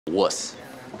wuss.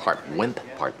 Part wimp,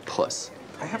 part puss.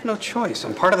 I have no choice.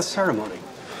 I'm part of the ceremony.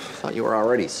 I thought you were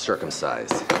already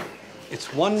circumcised.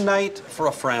 It's one night for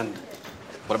a friend.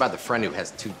 What about the friend who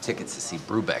has 2 tickets to see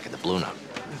Brubeck at the Blue Note?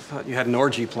 I thought you had an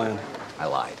orgy plan. I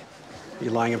lied. Are you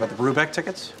lying about the Brubeck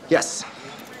tickets? Yes,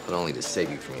 but only to save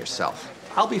you from yourself.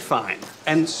 I'll be fine.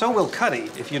 And so will Cuddy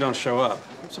if you don't show up.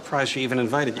 I'm surprised she even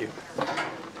invited you.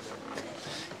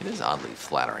 It is oddly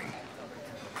flattering.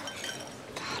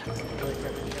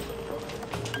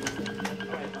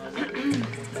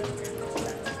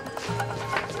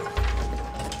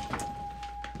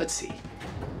 Let's see.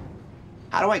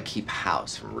 How do I keep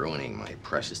House from ruining my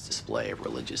precious display of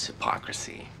religious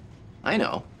hypocrisy? I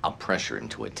know. I'll pressure him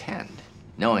to attend,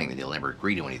 knowing that he'll never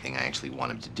agree to anything I actually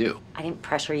want him to do. I didn't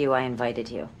pressure you, I invited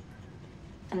you.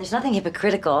 And there's nothing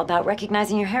hypocritical about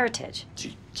recognizing your heritage. So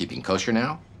you keeping kosher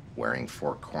now? Wearing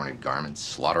 4-cornered garments,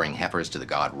 slaughtering heifers to the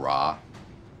god Ra?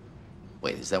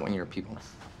 Wait, is that one of your people?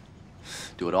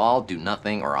 Do it all, do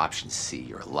nothing, or option C.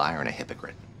 You're a liar and a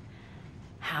hypocrite.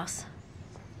 House,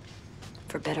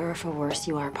 for better or for worse,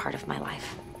 you are a part of my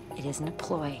life. It isn't a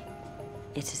ploy.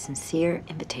 It's a sincere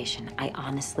invitation. I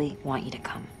honestly want you to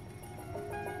come.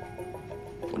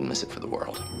 Wouldn't miss it for the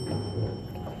world.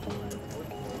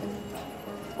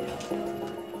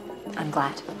 I'm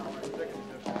glad.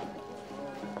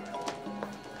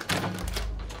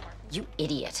 You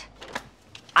idiot.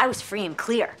 I was free and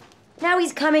clear. Now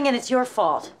he's coming and it's your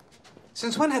fault.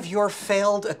 Since when have your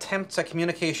failed attempts at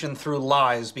communication through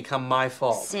lies become my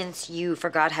fault? Since you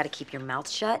forgot how to keep your mouth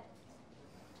shut,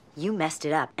 you messed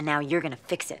it up, and now you're gonna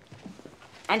fix it.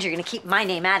 And you're gonna keep my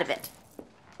name out of it.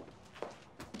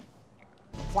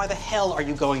 Why the hell are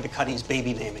you going to Cuddy's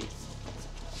baby naming?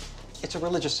 It's a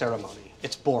religious ceremony.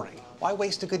 It's boring. Why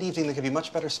waste a good evening that could be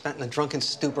much better spent in a drunken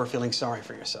stupor feeling sorry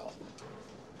for yourself?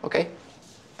 Okay.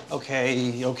 Okay,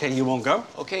 you won't go?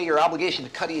 Okay, your obligation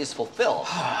to Cuddy is fulfilled.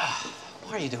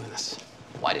 Why are you doing this?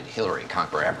 Why did Hillary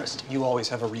conquer Everest? You always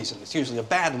have a reason. It's usually a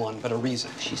bad one, but a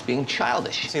reason. She's being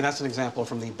childish. See, that's an example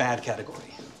from the bad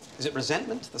category. Is it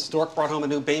resentment? The stork brought home a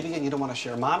new baby and you don't want to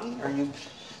share mommy? Or you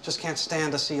just can't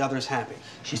stand to see others happy?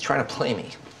 She's trying to play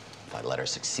me. If I let her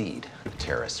succeed, the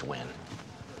terrorists win.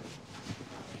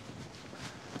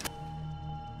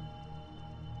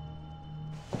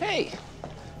 Hey,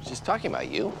 she's talking about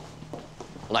you.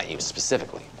 Well, not you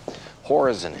specifically.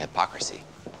 Whores and hypocrisy.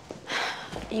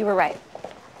 You were right.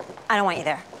 I don't want you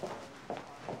there.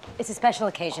 It's a special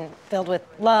occasion filled with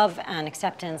love and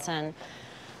acceptance, and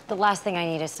the last thing I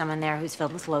need is someone there who's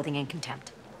filled with loathing and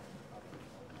contempt.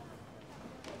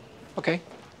 Okay.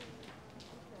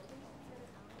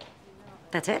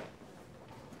 That's it?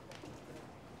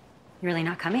 You're really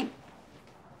not coming?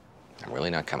 I'm really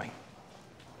not coming.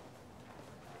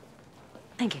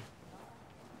 Thank you.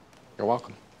 You're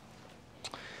welcome.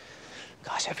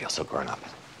 Gosh, I feel so grown up.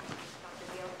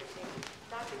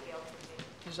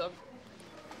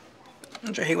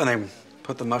 Don't you hate when they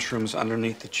put the mushrooms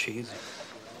underneath the cheese?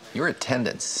 Your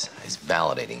attendance is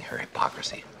validating her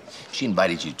hypocrisy. She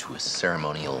invited you to a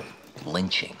ceremonial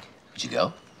lynching. Would you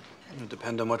go? It would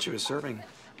depend on what she was serving.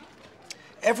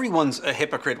 Everyone's a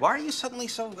hypocrite. Why are you suddenly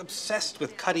so obsessed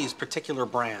with Cuddy's particular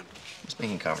brand? Just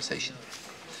making conversation.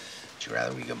 Would you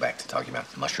rather we go back to talking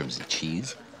about mushrooms and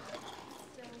cheese?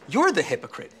 You're the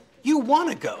hypocrite. You want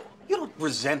to go. You don't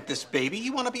resent this baby.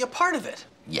 You want to be a part of it.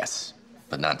 Yes,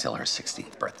 but not until her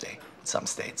 16th birthday in some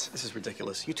states. This is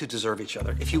ridiculous. You two deserve each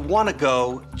other. If you want to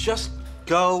go, just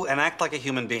go and act like a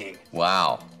human being.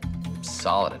 Wow,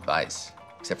 solid advice.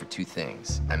 Except for 2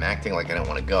 things. I'm acting like I don't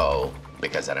want to go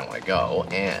because I don't want to go,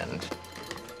 and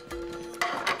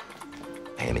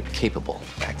I am incapable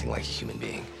of acting like a human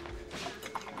being.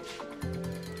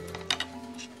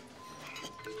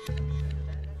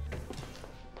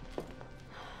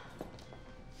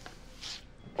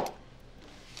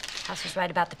 House was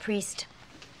right about the priest.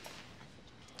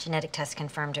 Genetic test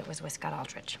confirmed it was Scott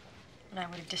Aldrich. And I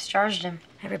would have discharged him.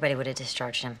 Everybody would have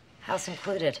discharged him, House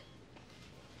included.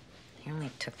 He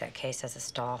only took that case as a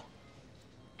stall.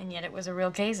 And yet it was a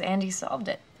real case, and he solved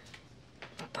it.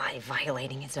 By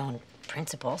violating his own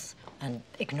principles and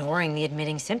ignoring the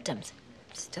admitting symptoms.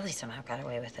 Still, he somehow got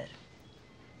away with it.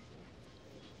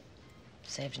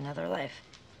 Saved another life.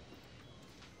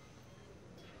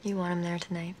 You want him there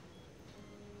tonight?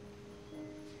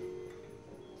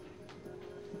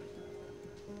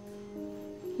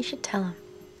 You should tell him.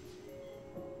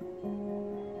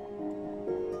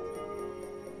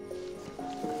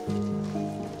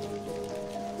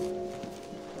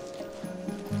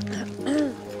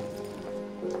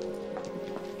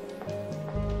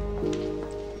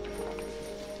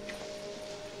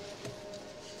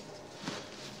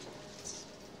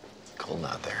 Cold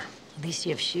out there. At least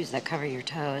you have shoes that cover your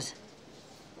toes.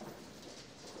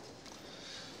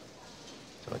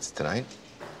 So it's tonight?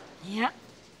 Yeah.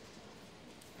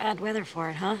 Bad weather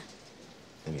for it, huh?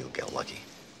 Maybe you'll get lucky.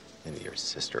 Maybe your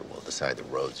sister will decide the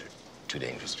roads are too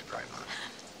dangerous to drive on.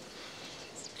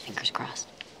 Fingers crossed.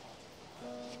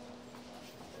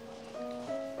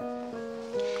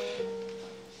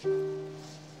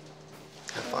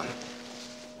 Have fun.